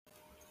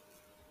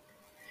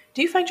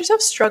Do you find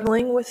yourself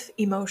struggling with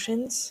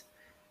emotions?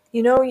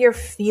 You know you're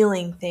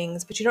feeling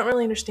things, but you don't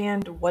really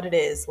understand what it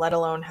is, let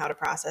alone how to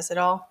process it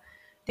all.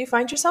 Do you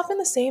find yourself in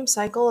the same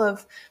cycle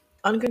of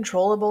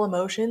uncontrollable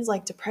emotions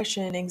like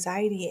depression,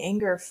 anxiety,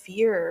 anger,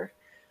 fear?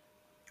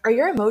 Are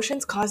your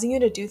emotions causing you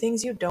to do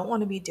things you don't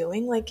want to be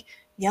doing, like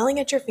yelling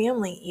at your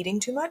family, eating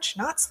too much,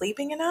 not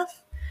sleeping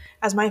enough?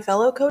 As my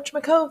fellow coach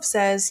Mukkove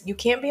says, you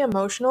can't be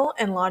emotional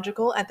and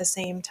logical at the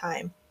same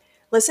time.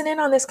 Listen in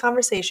on this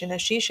conversation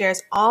as she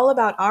shares all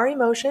about our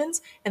emotions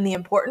and the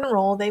important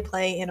role they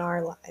play in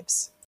our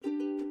lives.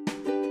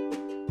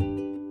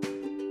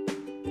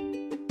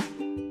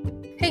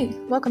 Hey,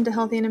 welcome to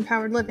Healthy and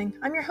Empowered Living.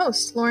 I'm your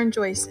host, Lauren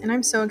Joyce, and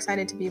I'm so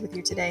excited to be with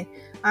you today.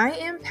 I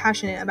am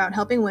passionate about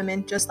helping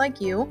women just like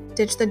you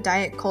ditch the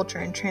diet culture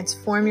and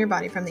transform your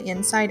body from the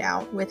inside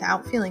out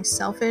without feeling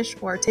selfish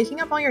or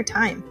taking up all your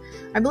time.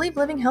 I believe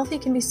living healthy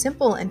can be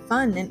simple and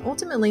fun and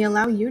ultimately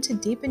allow you to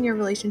deepen your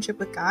relationship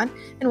with God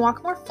and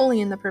walk more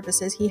fully in the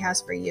purposes He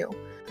has for you.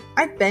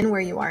 I've been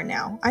where you are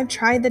now. I've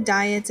tried the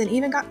diets and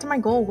even got to my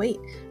goal weight,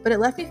 but it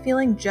left me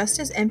feeling just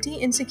as empty,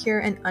 insecure,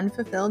 and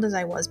unfulfilled as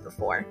I was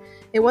before.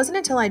 It wasn't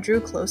until I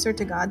drew closer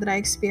to God that I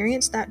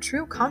experienced that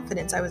true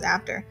confidence I was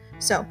after.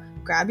 So,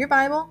 grab your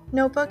Bible,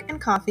 notebook, and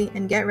coffee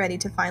and get ready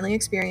to finally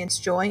experience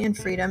joy and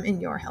freedom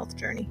in your health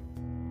journey.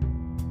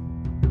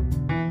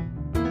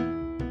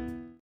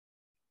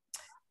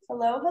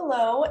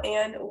 Hello,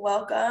 and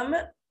welcome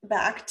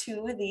back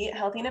to the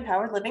Healthy and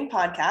Empowered Living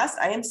podcast.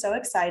 I am so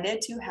excited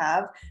to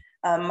have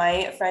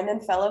my friend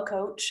and fellow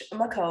coach,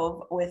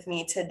 Mukkove, with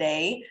me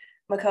today.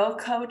 Mukkove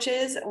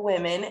coaches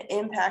women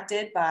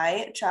impacted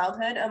by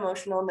childhood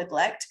emotional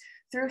neglect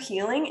through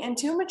healing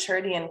into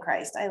maturity in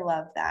Christ. I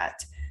love that.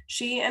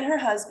 She and her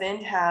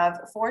husband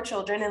have 4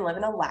 children and live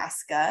in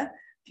Alaska.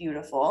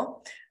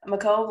 Beautiful.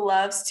 Mukkove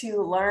loves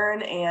to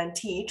learn and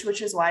teach,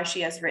 which is why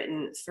she has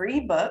written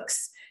 3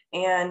 books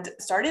and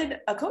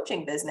started a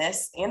coaching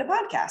business and a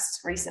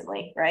podcast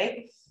recently,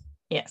 right?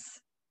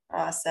 Yes.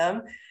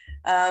 Awesome.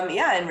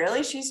 And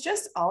really, she's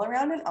just all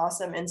around an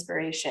awesome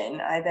inspiration.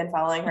 I've been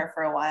following her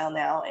for a while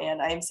now,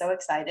 and I'm so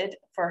excited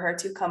for her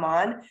to come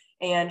on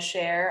and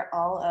share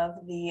all of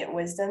the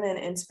wisdom and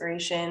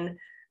inspiration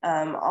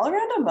all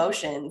around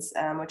emotions,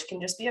 which can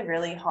just be a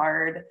really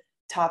hard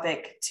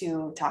topic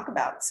to talk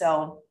about.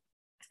 So,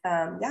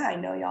 I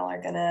know y'all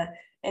are going to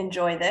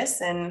enjoy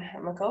this. And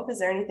Mukkove, is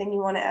there anything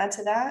you want to add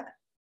to that?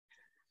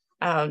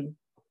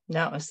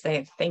 No,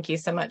 thank you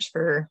so much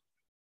for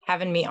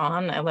having me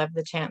on. I love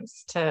the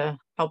chance to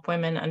help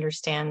women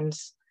understand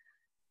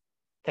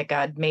that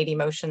God made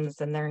emotions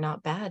and they're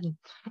not bad.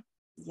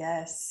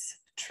 Yes,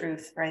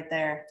 truth right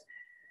there.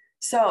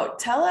 So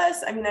tell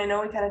us, I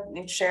know we kind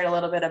of shared a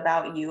little bit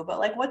about you,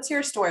 but what's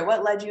your story?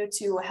 What led you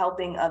to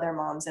helping other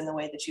moms in the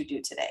way that you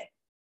do today?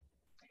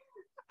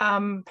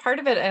 Part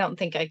of it, I don't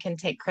think I can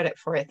take credit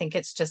for. I think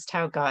it's just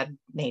how God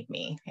made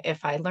me.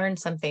 If I learn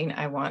something,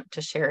 I want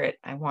to share it.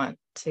 I want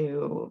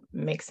to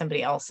make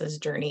somebody else's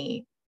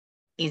journey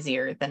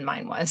easier than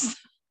mine was.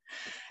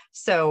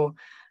 So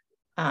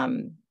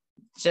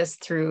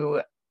just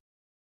through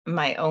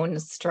my own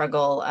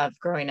struggle of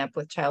growing up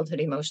with childhood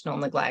emotional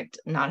neglect,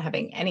 not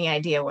having any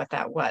idea what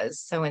that was.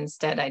 So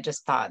instead, I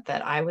just thought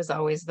that I was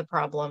always the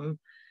problem,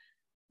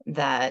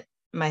 that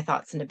my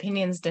thoughts and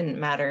opinions didn't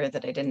matter,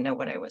 that I didn't know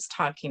what I was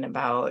talking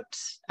about.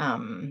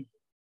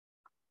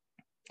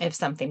 If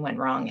something went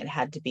wrong, it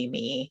had to be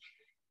me.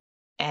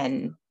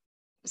 And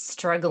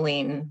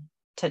struggling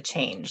to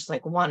change,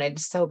 wanted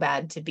so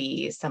bad to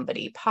be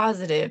somebody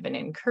positive and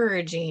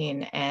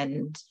encouraging,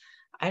 and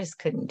I just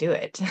couldn't do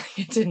it.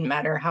 It didn't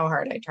matter how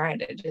hard I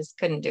tried, I just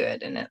couldn't do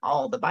it. And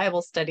all the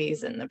Bible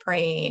studies and the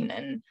praying,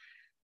 and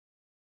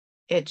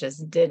it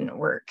just didn't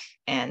work.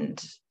 And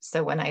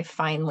so when I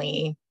found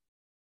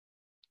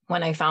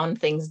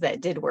things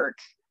that did work,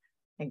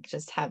 I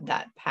just had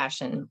that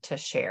passion to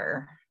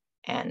share.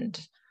 And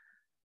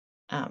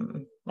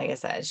like I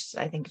said,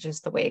 I think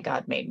just the way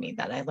God made me,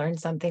 that I learned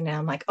something and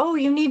I'm like, oh,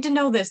 you need to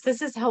know this.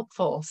 This is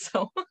helpful.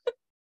 So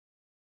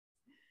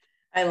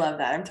I love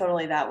that. I'm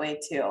totally that way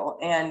too.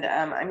 And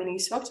you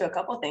spoke to a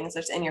couple of things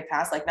just in your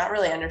past, not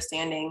really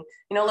understanding,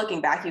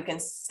 looking back, you can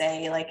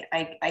say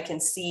I can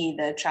see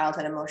the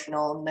childhood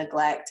emotional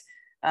neglect.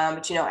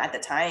 But at the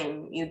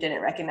time you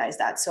didn't recognize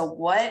that. So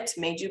what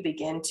made you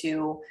begin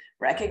to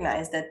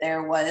recognize that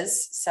there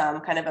was some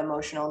kind of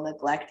emotional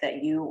neglect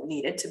that you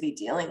needed to be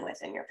dealing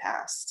with in your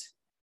past?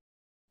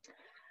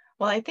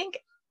 Well, I think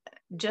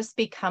just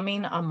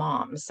becoming a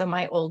mom. So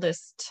my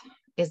oldest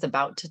is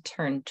about to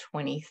turn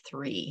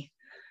 23.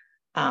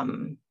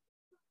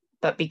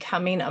 But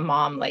becoming a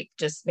mom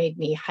just made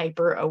me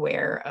hyper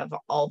aware of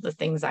all the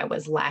things I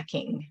was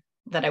lacking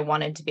that I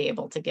wanted to be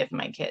able to give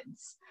my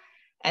kids.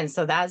 And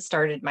so that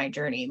started my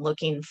journey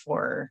looking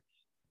for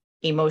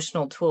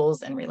emotional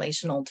tools and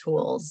relational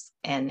tools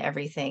and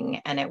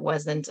everything. And it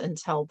wasn't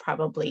until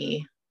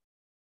probably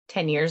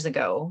 10 years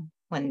ago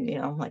when,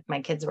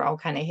 my kids were all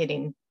kind of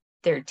hitting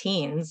their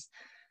teens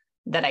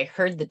that I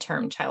heard the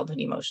term childhood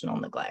emotional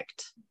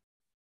neglect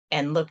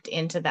and looked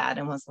into that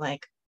and was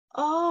like,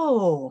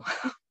 oh,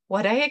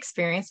 what I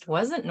experienced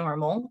wasn't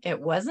normal. It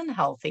wasn't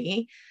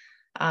healthy.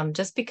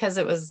 Just because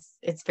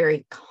it's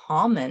very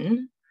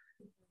common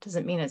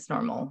doesn't mean it's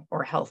normal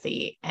or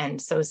healthy.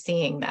 And so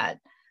seeing that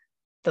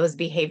those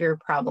behavior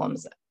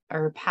problems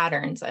or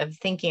patterns of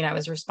thinking I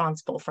was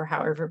responsible for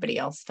how everybody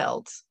else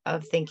felt,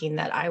 of thinking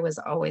that I was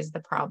always the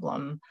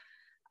problem,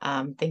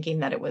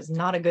 thinking that it was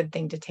not a good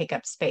thing to take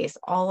up space,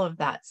 all of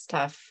that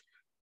stuff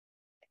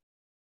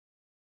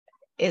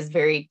is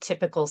very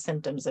typical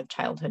symptoms of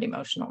childhood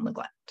emotional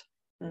neglect.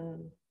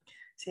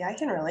 See, I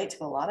can relate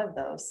to a lot of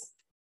those.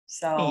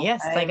 So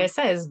yes, like I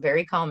said, it's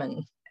very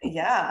common.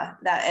 Yeah,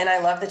 and I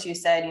love that you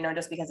said,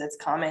 just because it's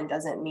common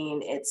doesn't mean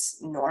it's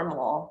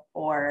normal,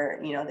 or,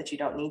 that you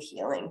don't need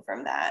healing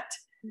from that.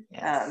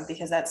 Yes.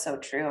 Because that's so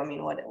true. I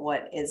mean,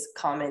 what is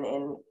common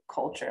in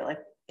culture, like,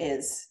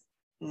 is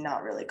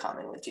not really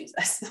common with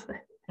Jesus.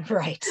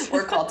 Right.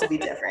 We're called to be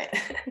different.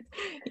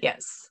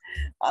 Yes.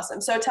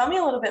 Awesome. So tell me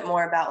a little bit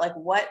more about like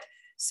what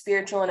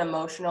spiritual and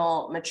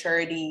emotional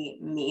maturity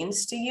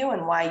means to you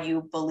and why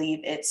you believe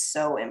it's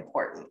so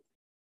important.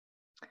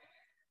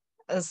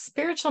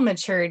 Spiritual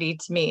maturity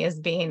to me is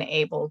being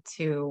able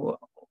to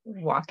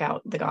walk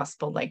out the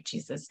gospel like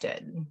Jesus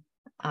did.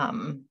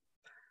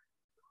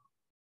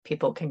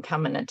 People can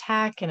come and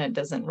attack and it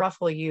doesn't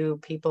ruffle you.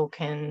 People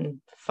can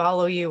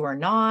follow you or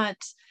not.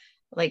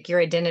 Like,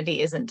 your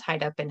identity isn't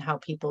tied up in how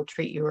people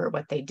treat you or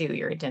what they do.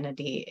 Your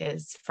identity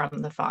is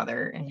from the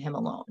Father and Him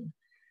alone.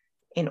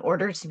 In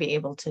order to be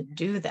able to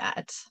do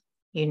that,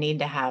 you need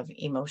to have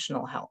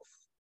emotional health,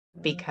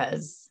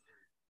 because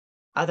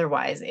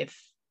otherwise, if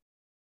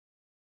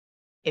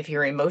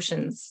your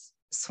emotions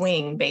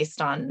swing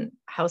based on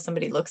how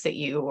somebody looks at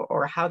you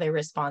or how they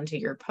respond to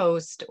your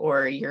post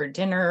or your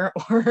dinner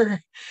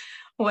or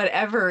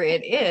whatever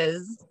it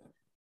is,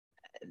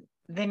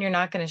 then you're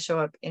not going to show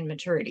up in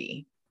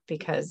maturity,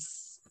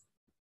 because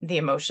the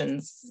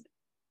emotions,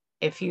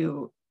 if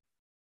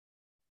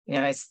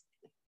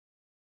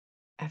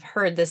I've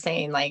heard the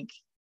saying, like,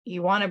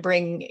 you want to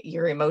bring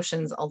your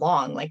emotions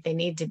along, like they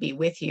need to be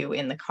with you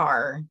in the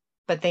car,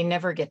 but they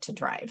never get to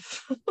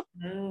drive.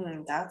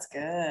 That's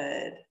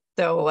good.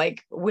 So,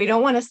 like, we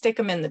don't want to stick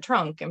them in the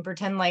trunk and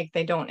pretend like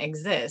they don't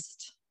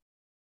exist,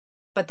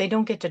 but they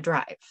don't get to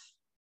drive.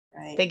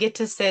 Right. They get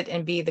to sit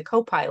and be the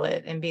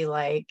co-pilot and be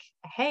like,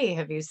 hey,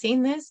 have you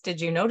seen this? Did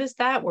you notice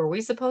that? Were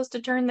we supposed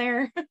to turn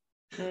there?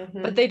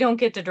 But they don't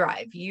get to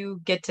drive.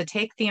 You get to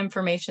take the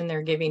information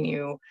they're giving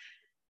you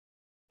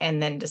and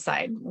then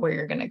decide where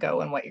you're going to go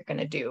and what you're going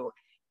to do.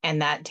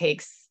 And that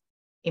takes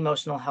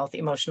emotional health,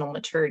 emotional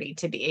maturity,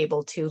 to be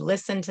able to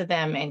listen to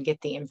them and get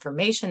the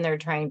information they're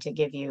trying to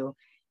give you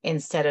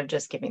instead of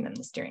just giving them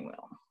the steering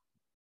wheel.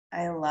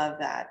 I love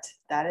that.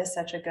 That is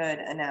such a good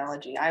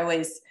analogy. I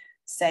always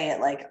say it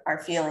like, our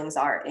feelings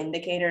are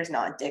indicators,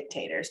 not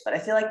dictators, but I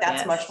feel like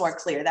that's much more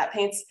clear. That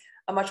paints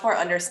a much more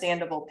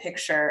understandable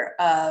picture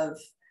of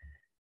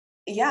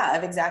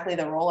exactly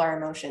the role our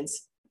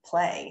emotions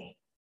play.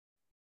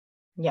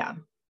 Yeah.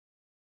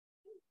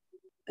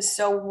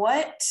 So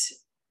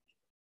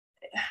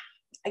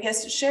I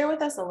guess, share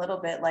with us a little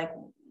bit, like,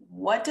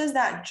 what does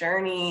that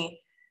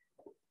journey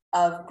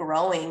of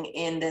growing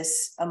in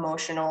this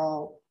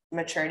emotional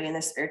maturity and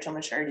this spiritual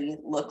maturity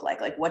look like?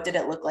 Like, what did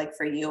it look like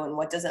for you, and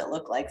what does it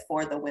look like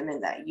for the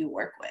women that you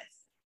work with?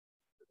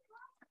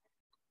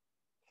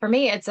 For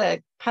me, it's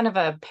a kind of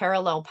a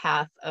parallel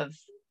path of,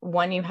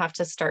 one, you have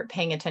to start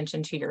paying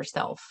attention to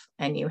yourself,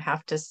 and you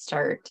have to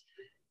start,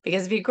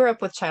 because if you grew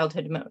up with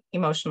childhood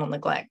emotional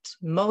neglect,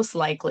 most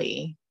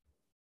likely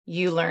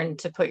you learned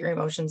to put your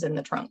emotions in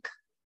the trunk,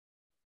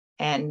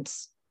 and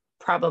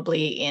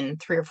probably in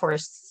 3 or 4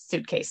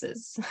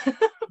 suitcases.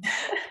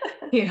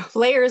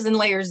 Layers and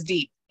layers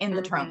deep in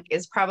the trunk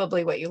is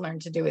probably what you learn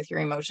to do with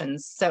your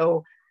emotions.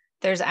 So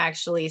there's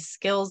actually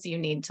skills you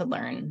need to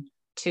learn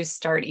to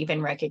start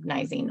even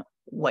recognizing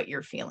what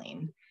you're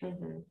feeling,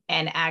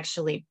 and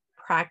actually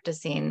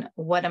practicing,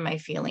 what am I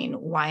feeling?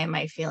 Why am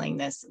I feeling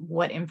this?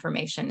 What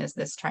information is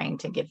this trying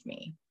to give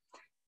me?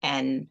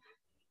 And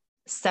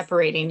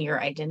separating your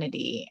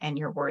identity and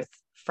your worth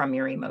from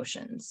your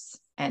emotions.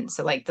 And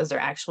so, like, those are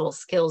actual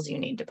skills you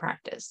need to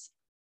practice.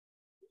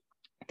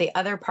 The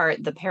other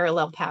part, the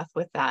parallel path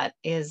with that,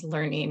 is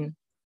learning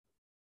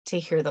to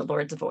hear the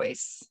Lord's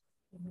voice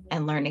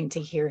and learning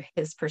to hear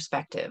His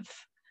perspective,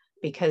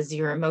 because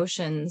your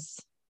emotions,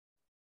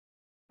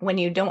 when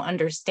you don't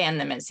understand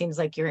them, it seems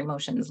like your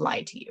emotions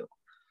lie to you.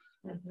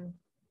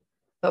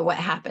 But what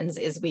happens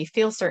is we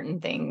feel certain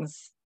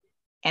things,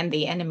 and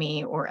the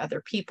enemy or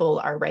other people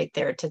are right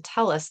there to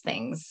tell us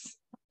things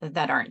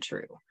that aren't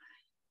true.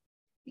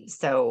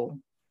 So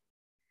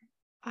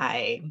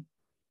I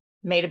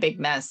made a big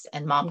mess,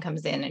 and mom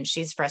comes in and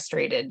she's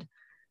frustrated.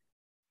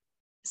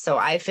 So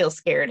I feel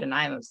scared and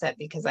I'm upset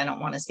because I don't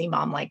want to see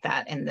mom like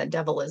that. And the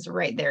devil is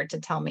right there to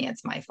tell me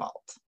it's my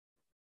fault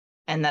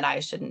and that I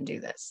shouldn't do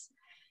this.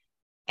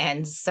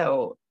 And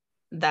so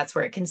that's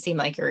where it can seem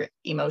like your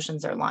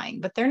emotions are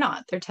lying, but they're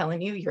not. They're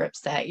telling you you're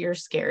upset, you're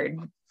scared,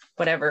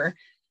 whatever.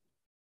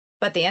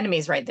 But the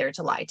enemy's right there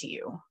to lie to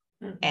you.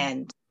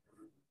 And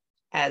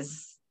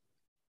as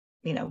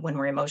when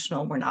we're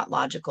emotional, we're not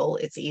logical.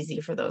 It's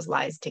easy for those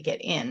lies to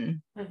get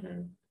in.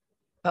 Mm-hmm.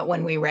 But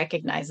when we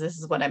recognize this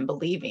is what I'm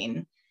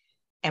believing,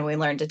 and we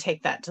learn to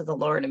take that to the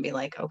Lord and be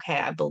like, okay,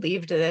 I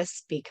believed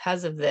this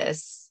because of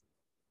this.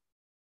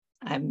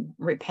 I'm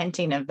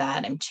repenting of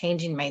that. I'm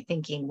changing my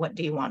thinking. What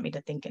do you want me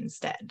to think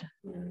instead?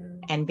 Mm-hmm.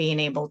 And being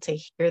able to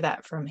hear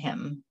that from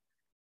him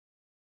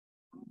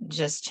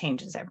just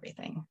changes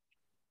everything.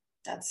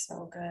 That's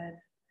so good.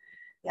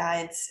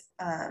 Yeah,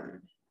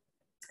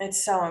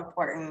 it's so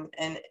important.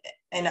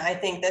 And I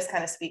think this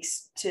kind of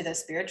speaks to the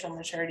spiritual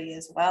maturity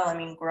as well. I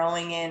mean,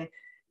 growing in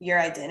your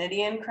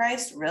identity in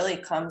Christ really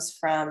comes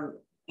from,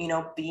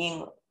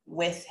 being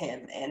with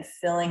him and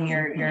filling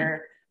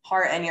your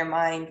heart and your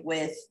mind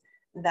with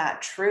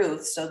that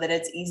truth so that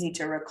it's easy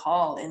to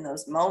recall in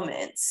those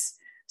moments.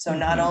 So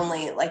not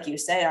only, like you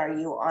said, are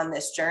you on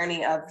this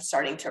journey of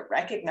starting to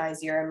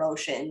recognize your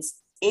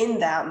emotions in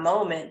that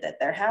moment that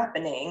they're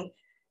happening,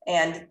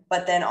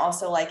 but then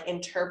also like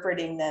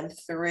interpreting them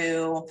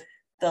through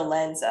the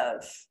lens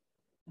of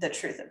the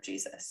truth of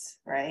Jesus,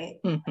 right?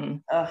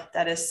 Oh,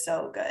 that is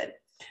so good.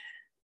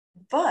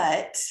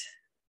 But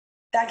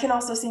that can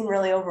also seem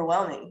really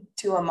overwhelming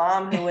to a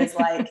mom who is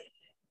like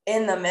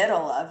in the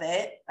middle of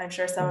it. I'm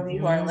sure some of you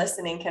who are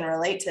listening can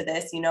relate to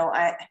this.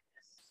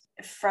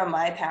 From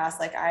my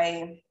past,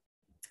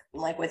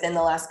 like within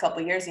the last couple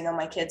of years,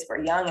 my kids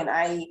were young and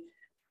I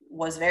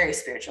was very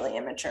spiritually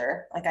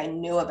immature. Like I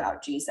knew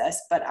about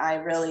Jesus, but I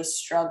really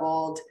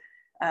struggled.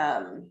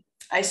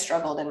 I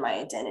struggled in my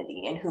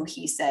identity and who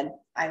he said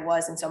I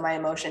was. And so my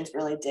emotions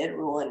really did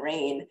rule and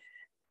reign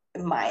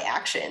my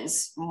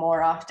actions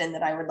more often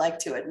than I would like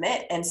to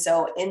admit. And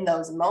so in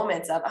those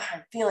moments of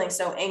I'm feeling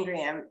so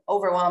angry, I'm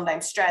overwhelmed,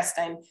 I'm stressed,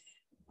 I'm,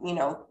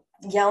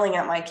 yelling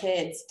at my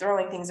kids,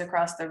 throwing things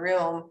across the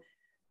room.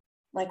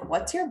 Like,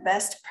 what's your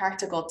best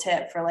practical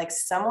tip for like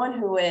someone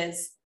who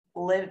is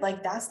lived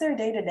like that's their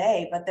day to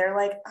day, but they're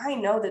like, I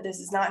know that this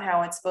is not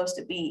how it's supposed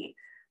to be.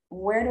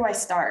 Where do I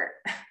start?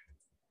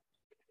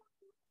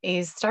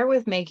 You start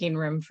with making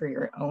room for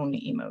your own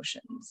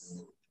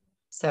emotions.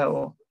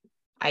 So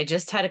I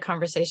just had a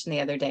conversation the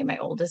other day. My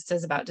oldest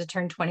is about to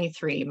turn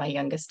 23. My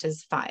youngest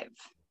is 5.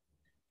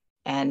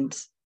 And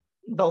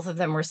both of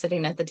them were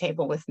sitting at the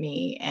table with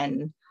me.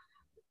 And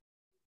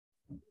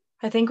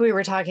I think we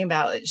were talking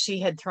about she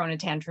had thrown a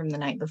tantrum the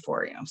night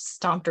before,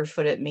 stomped her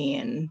foot at me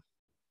and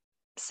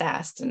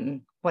sassed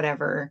and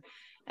whatever.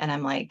 And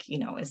I'm like,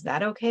 is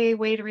that okay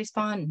way to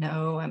respond?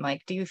 No. I'm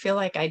like, do you feel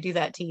like I do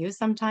that to you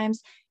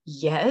sometimes?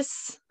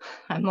 Yes.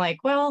 I'm like,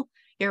 well,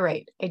 you're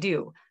right. I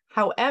do.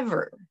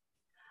 However,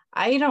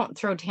 I don't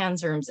throw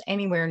tantrums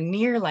anywhere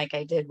near like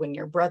I did when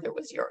your brother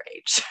was your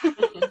age.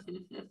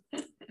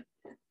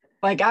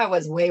 Like I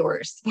was way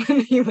worse when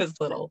he was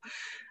little.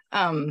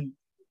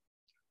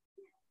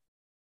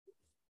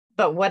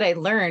 But what I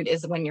learned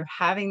is when you're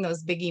having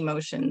those big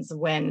emotions,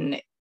 when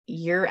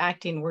you're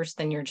acting worse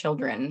than your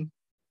children,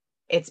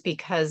 it's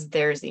because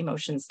there's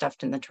emotions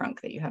stuffed in the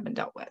trunk that you haven't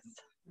dealt with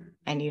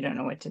and you don't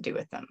know what to do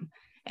with them.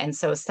 And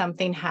so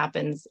something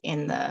happens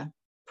in the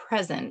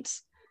present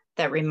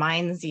that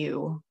reminds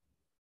you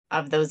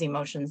of those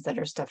emotions that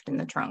are stuffed in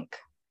the trunk.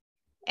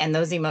 And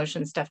those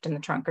emotions stuffed in the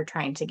trunk are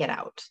trying to get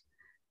out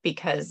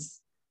because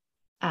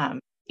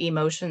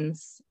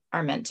emotions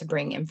are meant to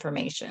bring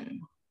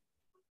information.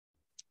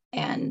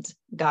 And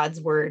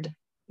God's word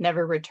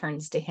never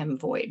returns to him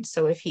void.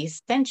 So if he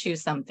sent you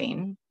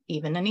something,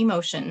 even an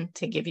emotion,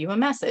 to give you a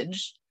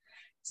message,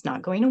 it's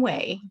not going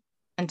away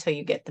until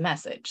you get the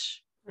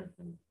message.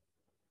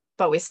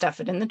 But we stuff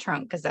it in the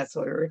trunk because that's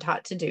what we were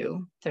taught to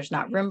do. There's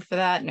not room for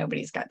that.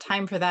 Nobody's got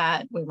time for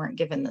that. We weren't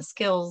given the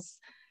skills.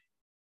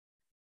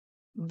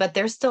 But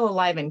they're still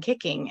alive and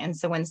kicking. And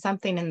so when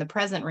something in the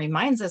present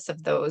reminds us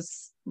of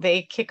those,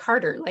 they kick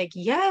harder. Like,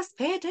 yes,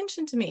 pay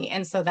attention to me.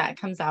 And so that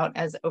comes out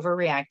as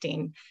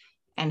overreacting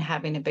and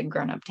having a big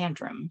grown-up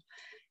tantrum.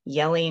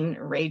 Yelling,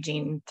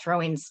 raging,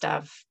 throwing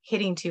stuff,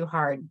 hitting too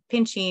hard,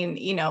 pinching,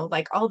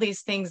 like all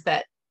these things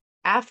that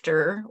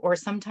after, or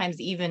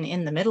sometimes even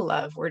in the middle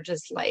of, we're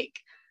just like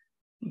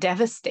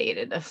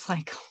devastated of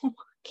like, oh,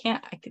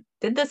 I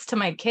did this to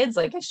my kids.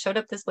 Like I showed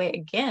up this way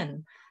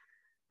again.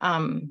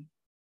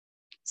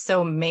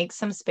 So make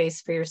some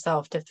space for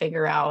yourself to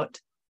figure out,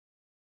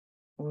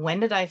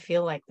 when did I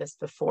feel like this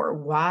before?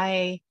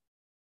 Why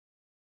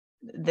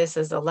this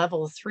is a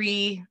level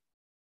 3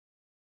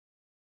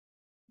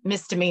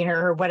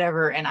 misdemeanor or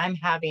whatever, and I'm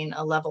having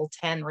a level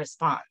 10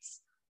 response.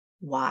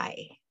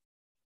 Why?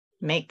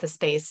 Make the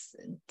space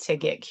to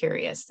get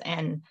curious.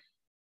 And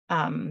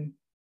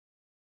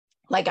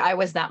like I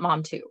was that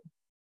mom too.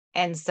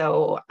 And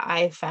so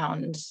I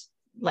found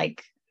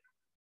like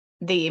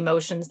the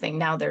emotions thing.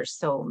 Now there's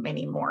so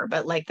many more,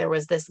 but like there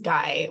was this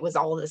guy, it was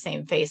all the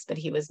same face, but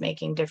he was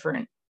making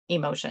different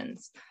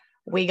emotions.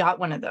 We got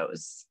one of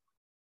those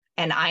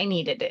and I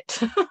needed it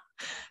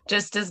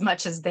just as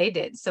much as they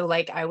did. So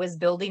like I was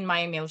building my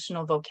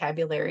emotional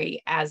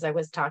vocabulary as I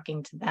was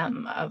talking to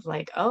them of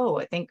like, oh,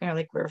 I think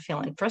we're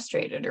feeling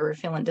frustrated or we're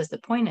feeling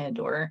disappointed,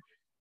 or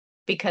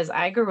because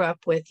I grew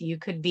up with, you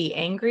could be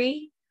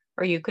angry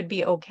or you could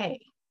be okay.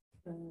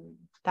 Mm-hmm.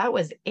 That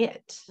was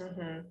it.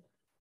 Mm-hmm.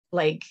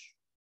 Like,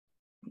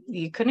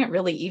 you couldn't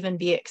really even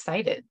be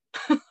excited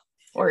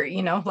or,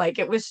 you know, like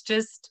it was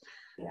just,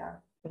 yeah,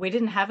 we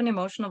didn't have an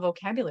emotional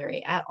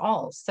vocabulary at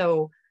all.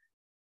 So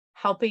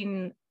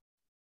helping,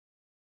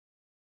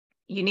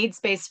 you need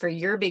space for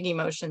your big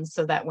emotions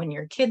so that when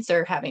your kids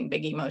are having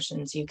big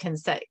emotions, you can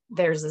set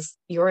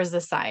yours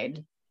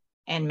aside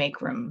and make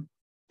room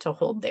to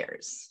hold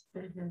theirs,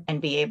 mm-hmm.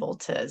 and be able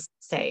to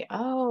say,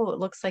 oh, it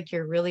looks like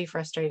you're really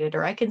frustrated,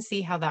 or I can see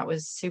how that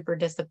was super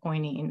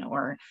disappointing,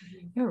 or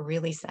Mm-hmm. you're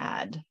really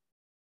sad.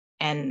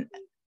 And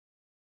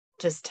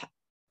just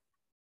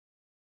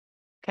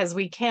because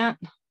we can't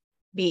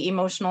be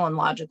emotional and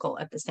logical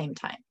at the same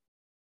time.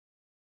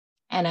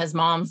 And as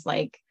moms,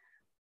 like,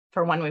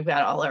 for one, we've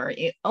got all our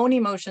own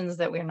emotions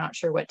that we're not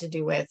sure what to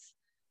do with.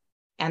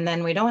 And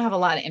then we don't have a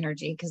lot of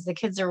energy because the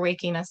kids are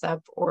waking us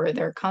up or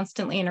they're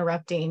constantly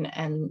interrupting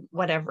and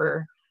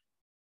whatever.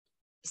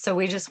 So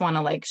we just want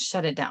to like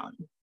shut it down.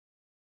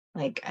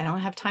 Like, I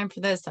don't have time for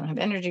this. I don't have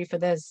energy for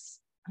this.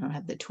 I don't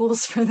have the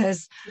tools for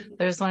this.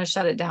 I just want to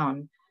shut it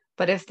down.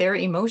 But if they're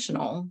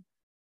emotional,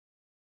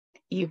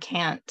 you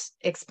can't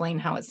explain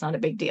how it's not a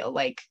big deal.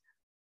 Like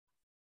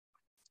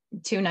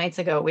 2 nights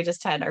ago, we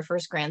just had our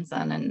first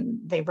grandson and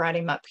they brought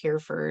him up here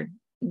for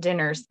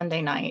dinner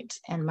Sunday night.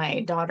 And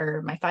my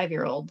daughter, my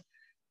 5-year-old,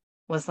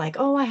 was like,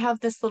 oh, I have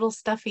this little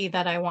stuffy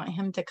that I want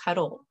him to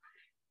cuddle.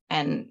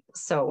 And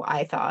so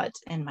I thought,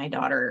 and my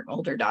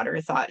older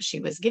daughter thought she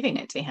was giving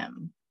it to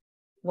him.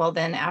 Well,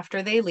 then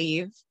after they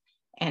leave,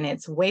 and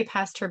it's way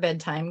past her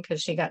bedtime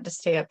because she got to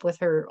stay up with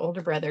her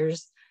older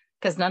brothers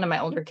because none of my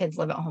older kids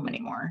live at home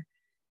anymore.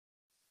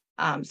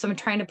 So I'm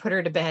trying to put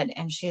her to bed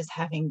and she is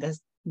having this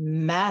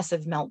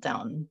massive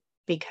meltdown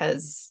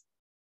because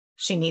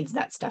she needs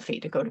that stuffy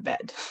to go to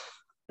bed.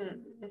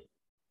 Mm-hmm.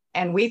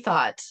 And we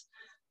thought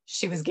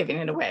she was giving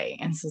it away.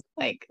 And so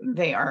like,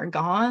 they are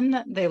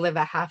gone. They live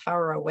a half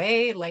hour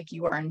away. Like,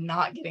 you are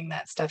not getting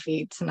that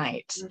stuffy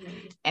tonight.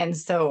 Mm-hmm. And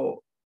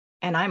so,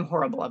 and I'm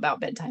horrible about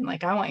bedtime.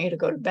 Like, I want you to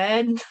go to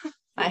bed.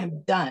 I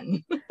am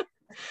done.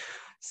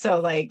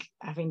 So like,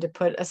 having to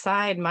put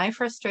aside my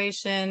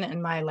frustration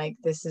and my like,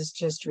 this is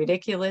just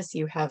ridiculous.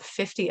 You have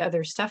 50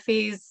 other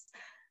stuffies.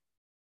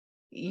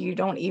 You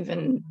don't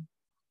even,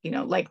 you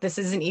know, like, this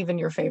isn't even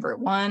your favorite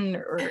one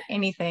or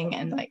anything.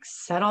 And like,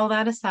 set all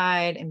that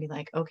aside and be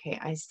like, okay,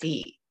 I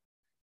see.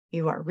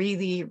 You are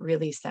really,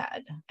 really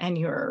sad and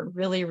you're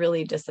really,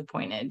 really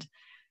disappointed.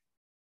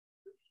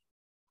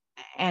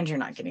 And you're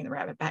not getting the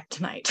rabbit back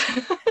tonight.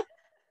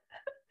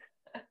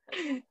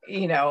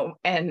 You know,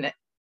 and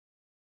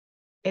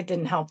it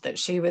didn't help that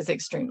she was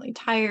extremely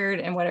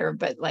tired and whatever,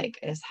 but like,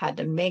 I just had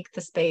to make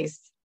the space.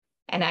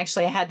 And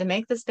actually I had to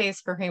make the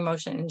space for her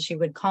emotion, and she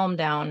would calm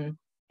down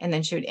and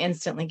then she would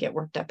instantly get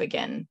worked up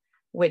again,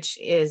 which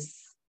is,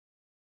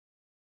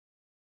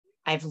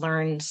 I've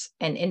learned,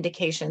 an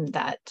indication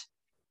that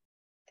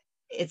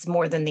it's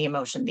more than the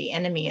emotion. The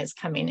enemy is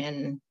coming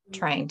in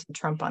trying to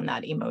trump on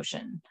that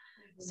emotion.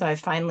 So I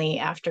finally,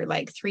 after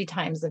like 3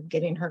 times of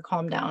getting her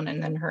calmed down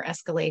and then her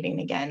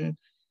escalating again,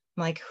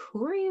 I'm like,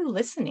 who are you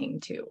listening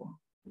to?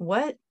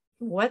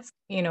 What's,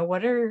 you know,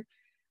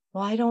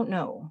 well, I don't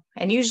know.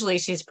 And usually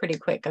she's pretty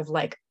quick of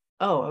like,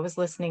 oh, I was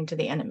listening to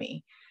the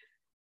enemy,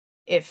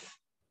 if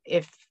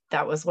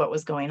that was what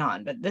was going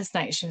on. But this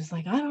night she was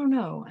like, I don't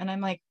know. And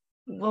I'm like,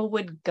 well,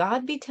 would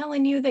God be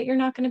telling you that you're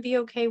not going to be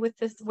okay with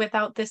this,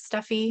 without this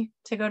stuffy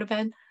to go to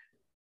bed?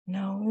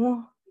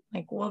 No.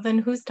 Like, well, then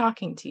who's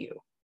talking to you?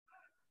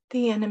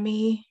 The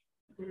enemy.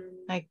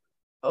 Like,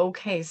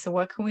 okay, so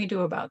what can we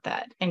do about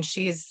that? And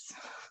she's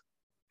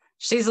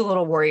a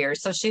little warrior.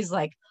 So she's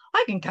like,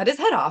 I can cut his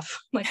head off.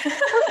 Like,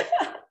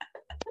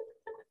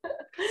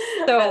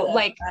 so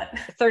like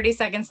that. 30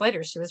 seconds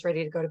later, she was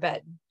ready to go to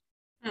bed.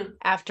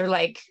 After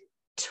like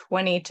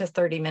 20 to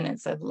 30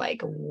 minutes of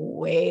like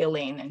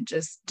wailing and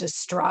just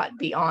distraught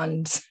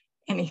beyond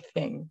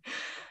anything.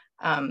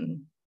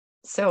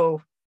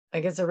 So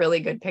like, it's a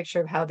really good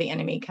picture of how the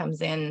enemy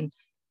comes in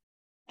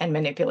and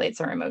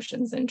manipulates our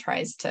emotions and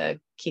tries to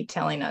keep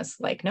telling us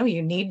like, no,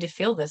 you need to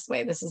feel this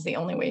way. This is the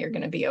only way you're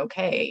going to be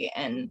okay.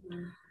 And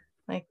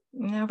like,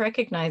 you know,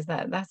 recognize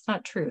that that's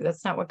not true.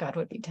 That's not what God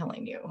would be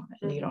telling you.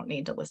 And you don't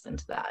need to listen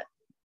to that.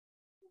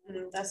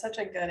 That's such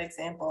a good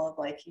example of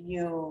like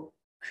you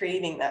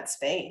creating that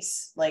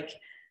space. Like,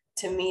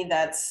 to me,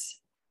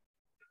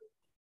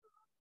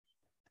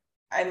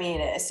 I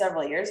mean,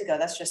 several years ago,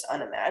 that's just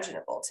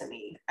unimaginable to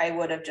me. I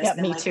would have just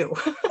been me like, too.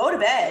 Go to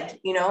bed,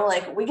 you know,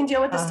 like, we can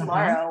deal with this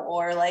tomorrow,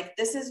 or like,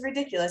 this is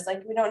ridiculous.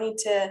 Like, we don't need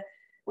to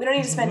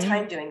spend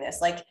time doing this.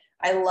 Like,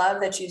 I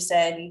love that you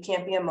said you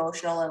can't be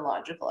emotional and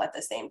logical at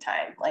the same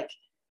time. Like,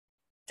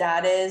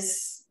 that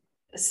is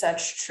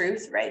such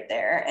truth right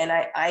there. And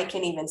I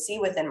can even see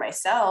within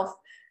myself,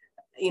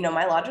 you know,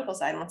 my logical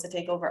side wants to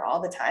take over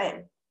all the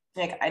time.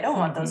 Like, I don't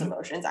want those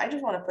emotions. I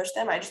just want to push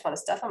them. I just want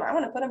to stuff them. I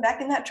want to put them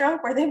back in that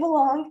trunk where they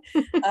belong.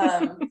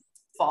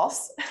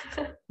 False.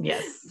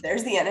 Yes.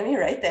 There's the enemy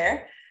right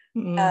there.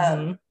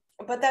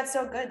 but that's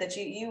so good that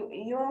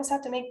you almost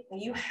have to make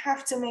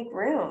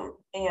room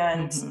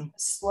and Mm-hmm.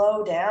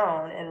 slow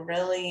down and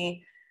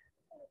really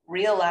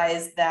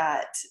realize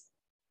the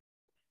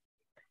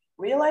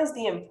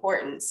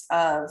importance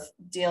of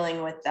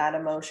dealing with that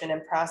emotion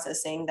and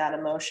processing that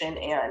emotion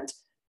and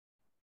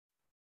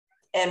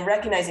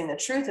recognizing the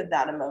truth of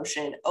that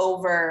emotion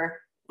over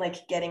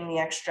like getting the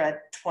extra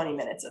 20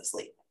 minutes of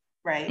sleep,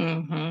 right?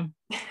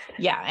 Mm-hmm.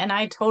 Yeah. And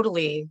I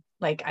totally,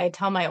 like, I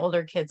tell my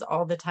older kids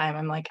all the time,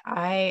 I'm like,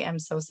 I am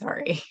so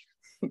sorry.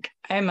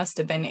 I must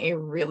have been a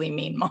really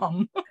mean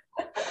mom.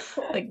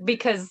 Like,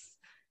 because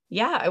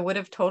yeah, I would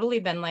have totally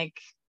been like,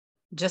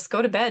 just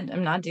go to bed.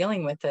 I'm not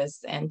dealing with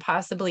this. And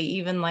possibly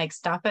even like,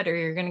 stop it or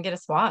you're going to get a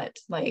SWAT.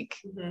 Like,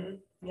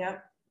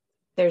 Yep.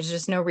 There's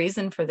just no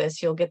reason for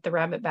this. You'll get the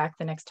rabbit back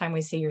the next time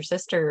we see your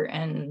sister,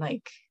 and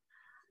like,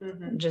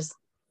 just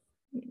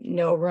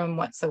no room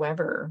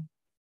whatsoever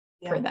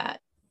for that.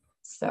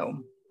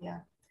 So yeah.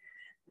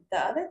 The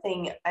other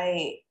thing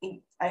I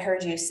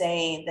heard you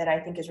say that I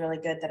think is really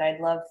good that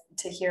I'd love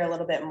to hear a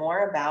little bit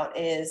more about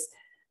is,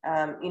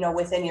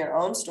 within your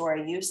own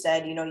story, you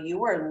said, you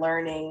were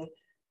learning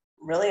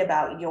really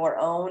about your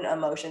own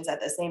emotions at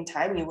the same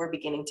time you were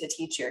beginning to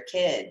teach your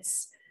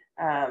kids.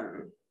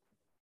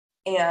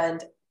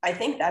 And I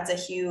think that's a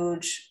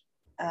huge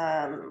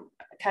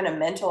kind of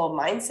mental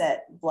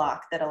mindset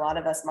block that a lot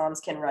of us moms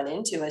can run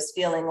into, is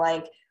feeling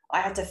like I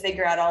have to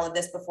figure out all of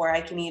this before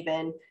I can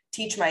even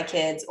teach my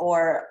kids,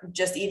 or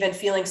just even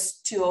feeling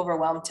too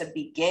overwhelmed to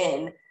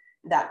begin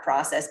that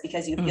process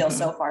because you feel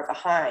so far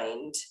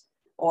behind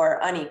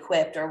or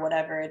unequipped or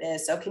whatever it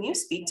is. So can you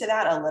speak to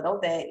that a little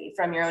bit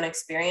from your own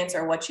experience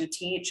or what you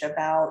teach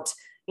about,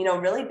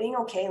 really being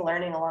okay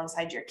learning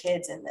alongside your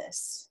kids in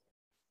this?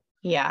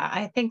 yeah,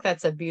 I think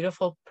that's a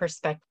beautiful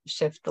perspective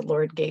shift the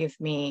Lord gave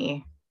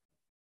me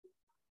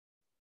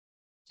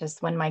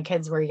just when my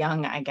kids were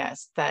young, I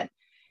guess, that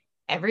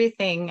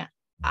everything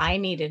I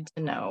needed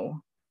to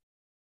know,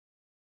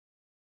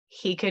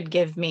 He could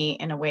give me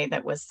in a way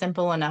that was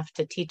simple enough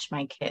to teach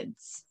my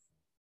kids,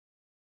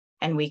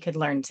 and we could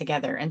learn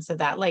together. And so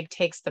that like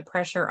takes the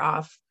pressure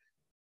off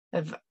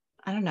of,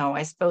 I don't know,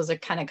 I suppose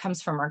it kind of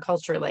comes from our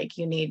culture. Like,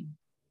 you need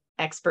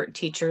expert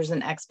teachers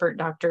and expert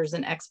doctors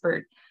and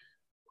expert.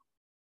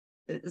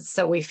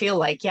 So we feel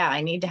like, yeah,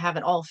 I need to have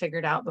it all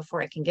figured out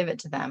before I can give it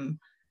to them.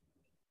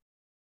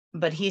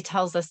 But He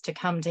tells us to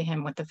come to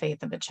Him with the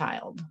faith of a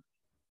child.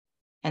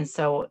 And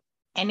so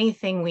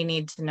anything we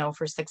need to know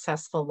for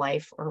successful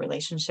life or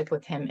relationship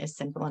with Him is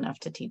simple enough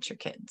to teach your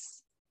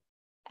kids.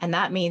 And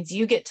that means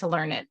you get to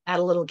learn it at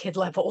a little kid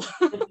level,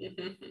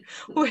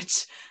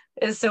 which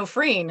is so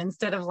freeing,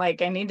 instead of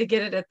like, I need to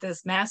get it at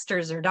this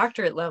master's or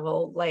doctorate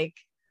level. Like,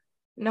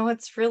 no,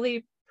 it's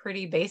really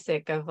pretty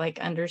basic of like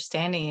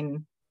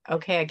understanding,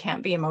 okay, I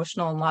can't be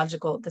emotional and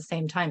logical at the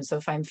same time. So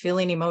if I'm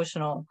feeling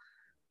emotional,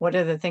 what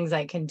are the things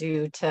I can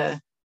do to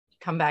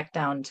come back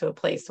down to a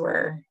place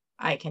where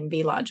I can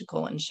be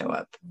logical and show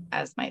up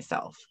as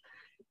myself?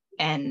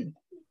 And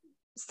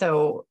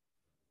so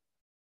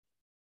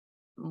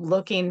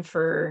looking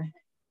for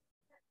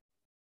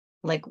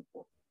like,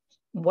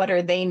 what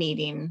are they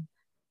needing,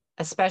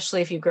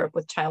 especially if you grew up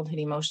with childhood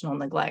emotional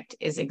neglect,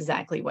 is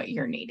exactly what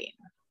you're needing.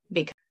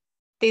 Because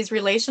these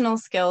relational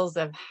skills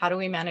of how do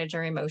we manage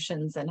our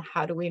emotions and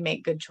how do we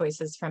make good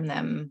choices from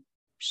them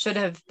should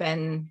have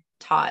been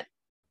taught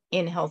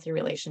in healthy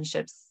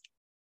relationships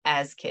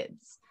as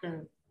kids.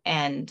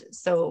 And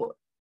so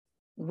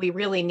we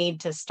really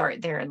need to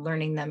start there and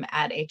learning them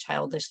at a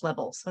childish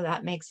level. So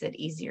that makes it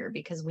easier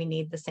because we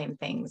need the same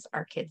things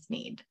our kids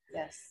need.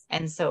 Yes.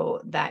 And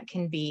so that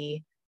can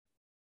be,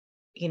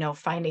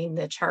 finding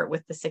the chart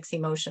with the 6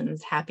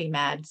 emotions: happy,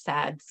 mad,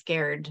 sad,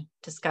 scared,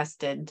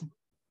 disgusted,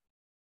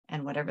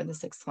 and whatever the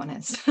 6th one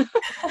is.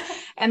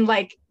 And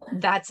like,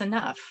 that's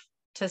enough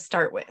to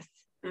start with.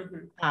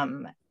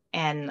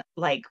 And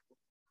like,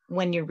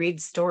 when you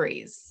read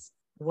stories,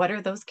 what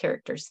are those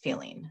characters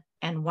feeling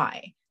and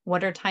why?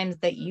 What are times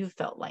that you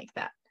felt like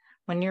that?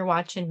 When you're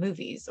watching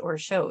movies or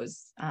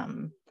shows,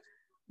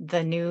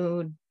 the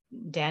new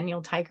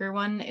Daniel Tiger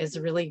one is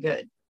really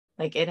good.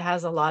 Like, it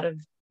has a lot of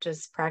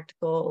just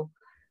practical,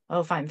 oh,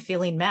 if I'm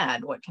feeling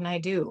mad, what can I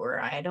do? Or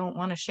I don't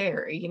want to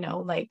share,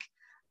 like,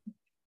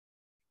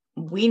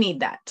 we need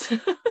that.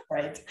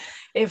 Right.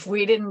 If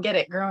we didn't get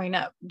it growing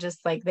up,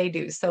 just like they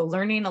do. So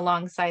learning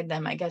alongside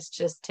them, I guess,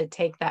 just to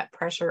take that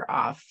pressure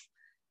off,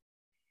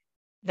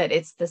 that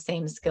it's the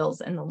same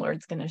skills and the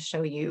Lord's going to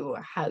show you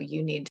how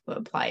you need to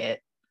apply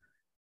it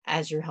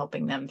as you're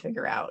helping them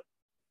figure out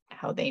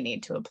how they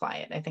need to apply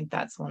it. I think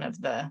that's one of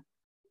the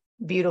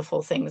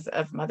beautiful things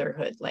of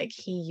motherhood. Like,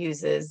 He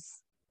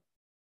uses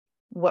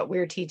what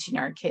we're teaching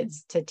our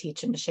kids to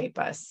teach and shape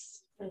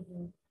us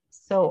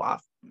so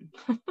often.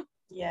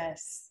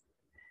 Yes.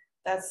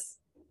 That's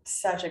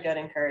such a good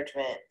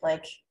encouragement.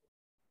 Like,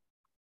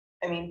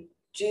 I mean,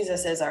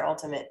 Jesus is our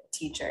ultimate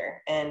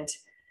teacher. And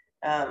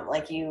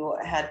like you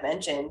had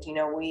mentioned,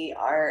 we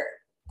are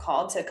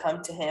called to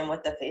come to Him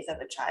with the faith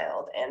of a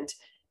child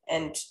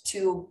and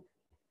to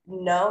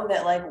know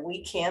that like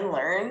we can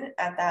learn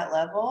at that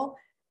level.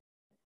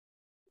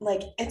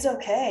 Like, it's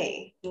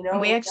okay, you know,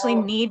 We actually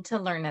need to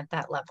learn at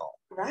that level.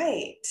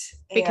 Right.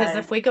 Because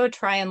if we go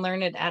try and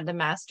learn it at the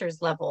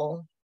master's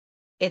level,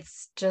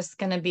 it's just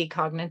going to be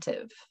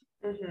cognitive,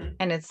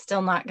 and it's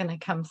still not going to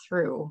come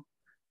through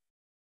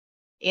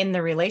in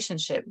the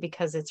relationship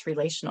because it's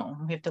relational.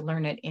 We have to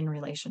learn it in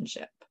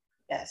relationship.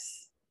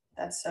 Yes,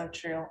 that's so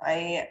true.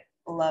 I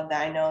love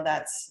that. I know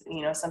that's,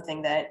 you know,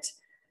 something that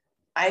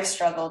I've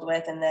struggled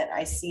with, and that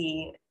I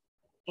see,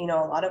 you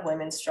know, a lot of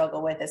women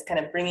struggle with, is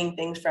kind of bringing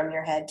things from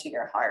your head to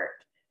your heart.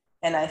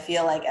 And I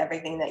feel like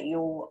everything that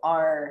you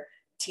are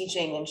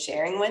teaching and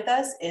sharing with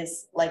us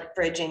is like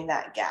bridging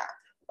that gap.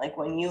 Like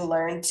when you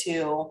learn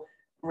to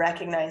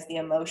recognize the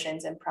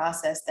emotions and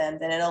process them,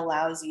 then it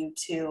allows you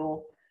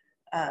to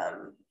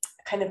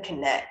kind of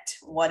connect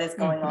what is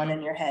going on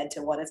in your head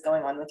to what is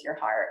going on with your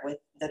heart, with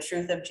the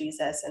truth of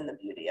Jesus and the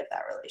beauty of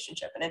that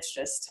relationship. And it's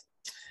just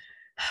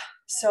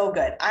so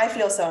good. I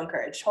feel so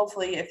encouraged.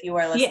 Hopefully, if you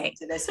are listening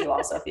to this, you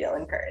also feel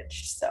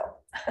encouraged. So,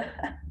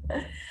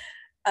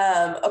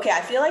 okay,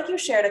 I feel like you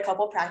shared a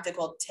couple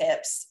practical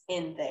tips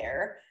in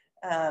there.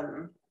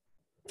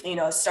 You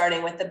know,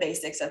 starting with the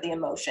basics of the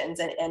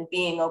emotions, and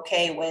being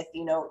okay with,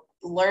 you know,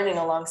 learning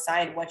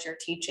alongside what you're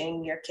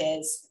teaching your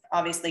kids,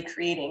 obviously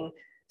creating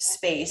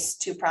space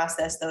to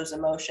process those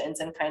emotions,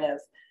 and kind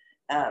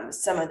of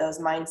some of those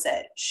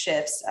mindset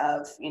shifts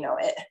of, you know,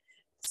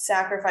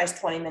 sacrifice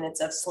 20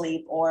 minutes of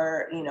sleep,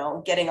 or, you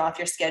know, getting off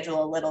your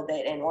schedule a little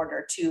bit in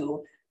order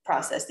to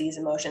process these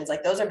emotions.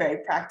 Like, those are very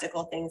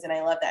practical things, and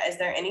I love that. Is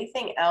there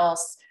anything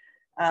else,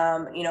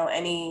 you know,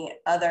 any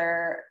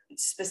other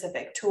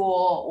specific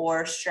tool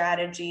or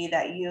strategy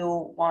that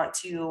you want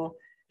to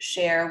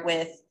share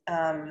with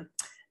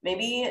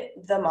maybe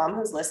the mom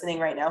who's listening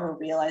right now, who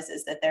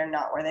realizes that they're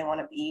not where they want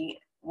to be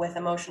with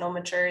emotional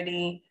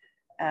maturity,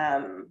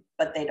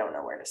 but they don't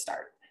know where to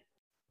start?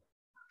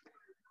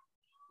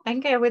 I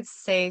think I would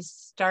say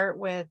start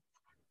with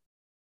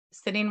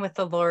sitting with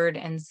the Lord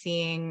and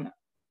seeing,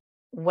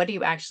 what do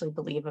you actually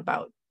believe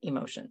about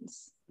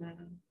emotions?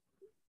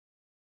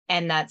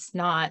 And that's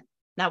not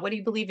what do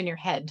you believe in your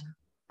head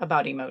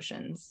about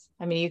emotions.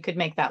 I mean, you could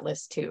make that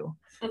list too.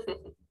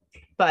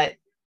 But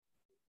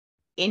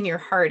in your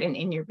heart and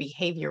in your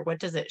behavior, what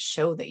does it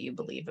show that you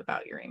believe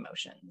about your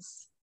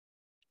emotions?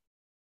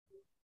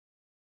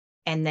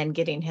 And then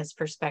getting his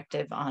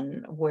perspective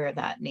on where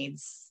that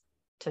needs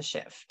to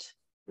shift.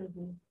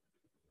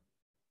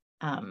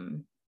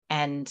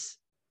 And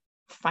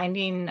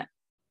finding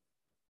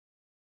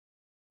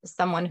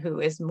someone who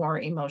is more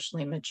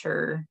emotionally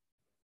mature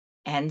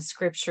and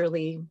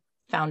scripturally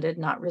founded,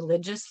 not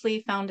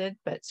religiously founded,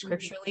 but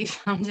scripturally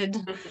founded,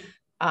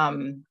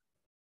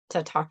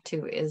 to talk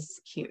to is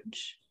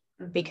huge.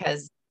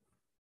 Because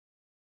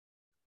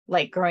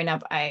like growing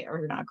up,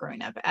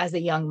 as a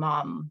young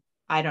mom,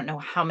 I don't know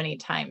how many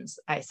times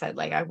I said,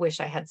 like, I wish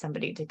I had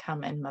somebody to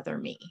come and mother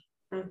me.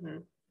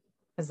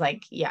 It's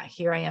like, yeah,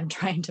 here I am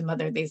trying to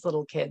mother these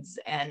little kids,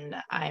 and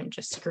I'm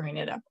just screwing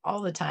it up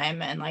all the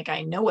time. And like,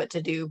 I know what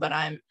to do, but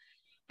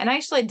and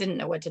actually I didn't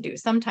know what to do.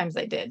 Sometimes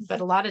I did,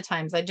 but a lot of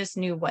times I just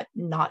knew what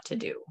not to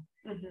do.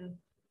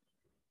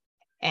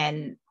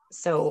 And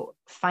so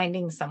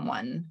finding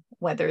someone,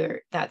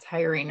 whether that's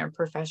hiring or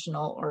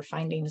professional, or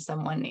finding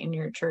someone in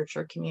your church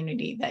or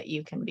community that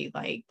you can be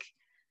like,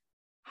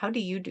 how do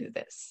you do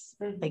this?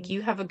 Like,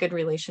 you have a good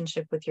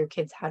relationship with your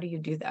kids. How do you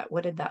do that?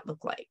 What did that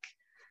look like?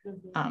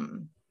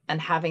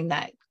 And having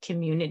that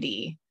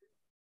community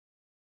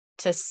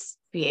to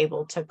be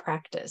able to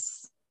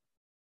practice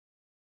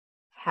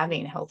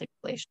having healthy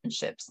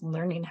relationships,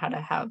 learning how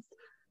to have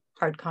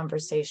hard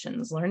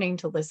conversations, learning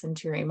to listen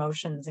to your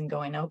emotions and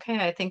going, okay,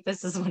 I think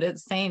this is what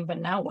it's saying, but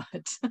now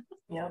what?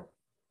 Yep.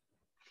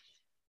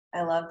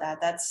 I love that.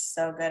 That's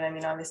so good. I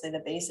mean, obviously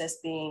the basis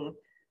being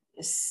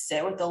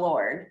sit with the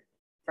Lord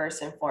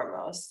first and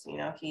foremost. You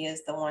know, he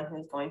is the one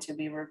who's going to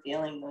be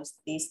revealing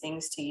these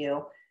things to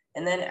you.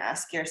 And then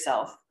ask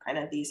yourself kind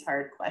of these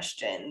hard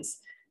questions.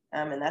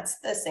 And that's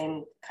the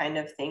same kind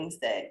of things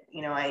that,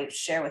 you know, I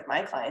share with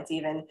my clients,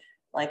 even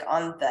like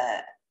on the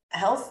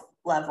health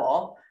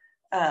level.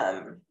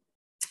 And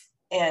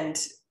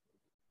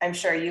I'm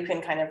sure you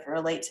can kind of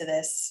relate to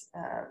this,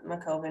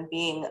 Mukkove,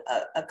 being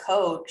a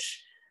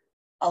coach.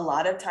 A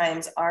lot of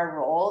times our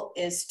role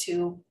is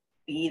to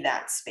be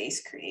that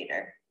space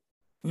creator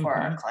for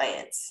our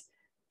clients,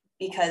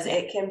 because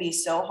it can be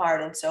so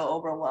hard and so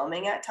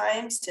overwhelming at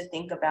times to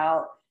think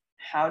about,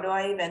 how do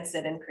I even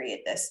sit and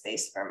create this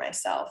space for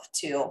myself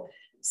to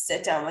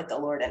sit down with the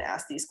Lord and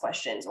ask these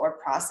questions, or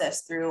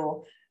process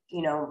through,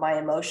 you know, my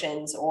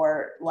emotions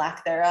or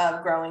lack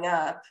thereof growing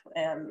up,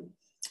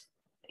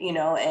 you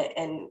know,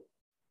 and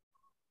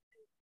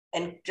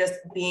just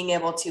being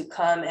able to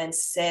come and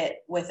sit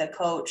with a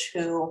coach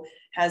who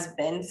has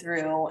been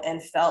through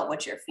and felt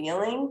what you're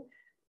feeling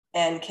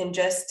and can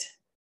just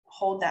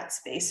hold that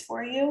space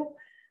for you,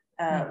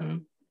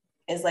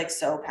 is like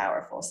so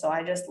powerful. So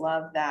I just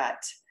love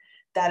that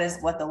that is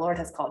what the Lord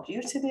has called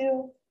you to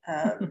do.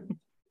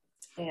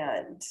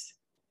 And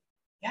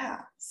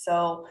Yeah.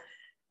 So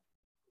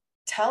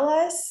tell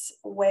us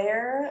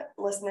where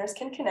listeners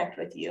can connect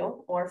with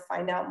you or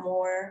find out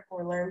more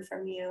or learn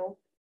from you.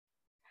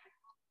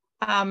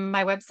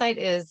 My website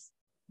is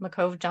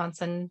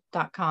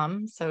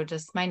mukkovejohnson.com. So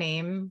just my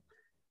name.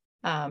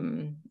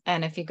 And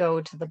if you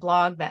go to the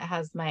blog that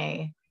has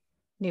my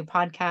new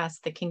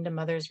podcast, the Kingdom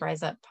Mothers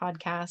Rise Up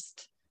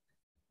podcast,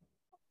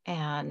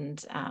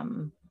 and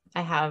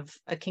I have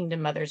a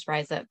Kingdom Mothers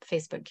Rise Up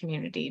Facebook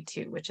community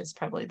too, which is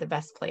probably the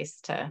best place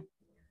to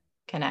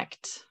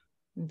connect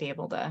and be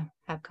able to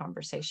have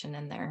conversation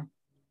in there.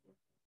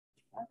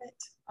 Love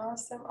it.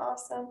 Awesome.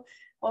 Awesome.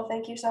 Well,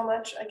 thank you so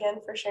much again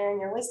for sharing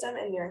your wisdom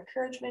and your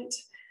encouragement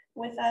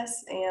with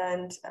us.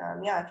 And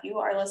if you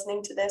are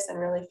listening to this and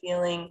really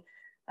feeling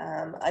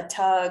a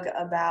tug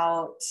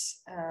about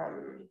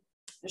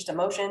just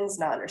emotions,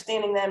 not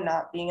understanding them,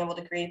 not being able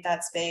to create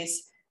that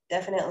space,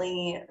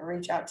 definitely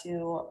reach out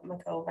to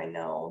Mukkove. I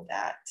know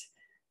that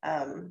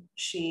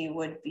she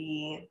would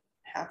be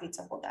happy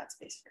to hold that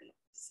space for you.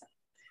 So.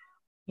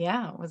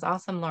 Yeah, it was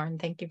awesome, Lauren.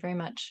 Thank you very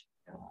much.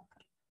 You're welcome.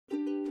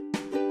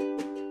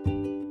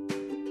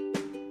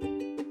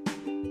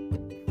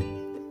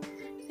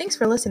 Thanks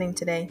for listening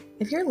today.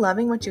 If you're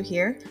loving what you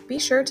hear, be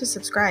sure to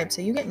subscribe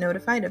so you get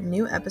notified of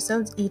new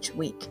episodes each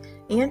week.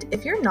 And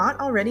if you're not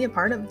already a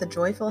part of the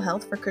Joyful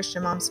Health for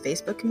Christian Moms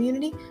Facebook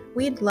community,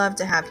 we'd love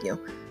to have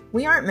you.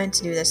 We aren't meant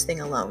to do this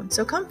thing alone,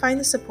 so come find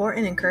the support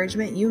and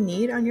encouragement you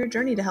need on your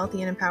journey to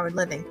healthy and empowered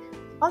living.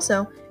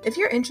 Also, if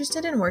you're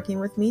interested in working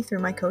with me through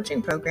my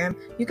coaching program,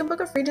 you can book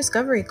a free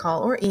discovery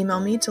call or email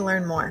me to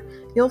learn more.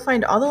 You'll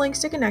find all the links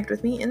to connect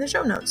with me in the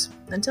show notes.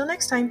 Until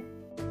next time.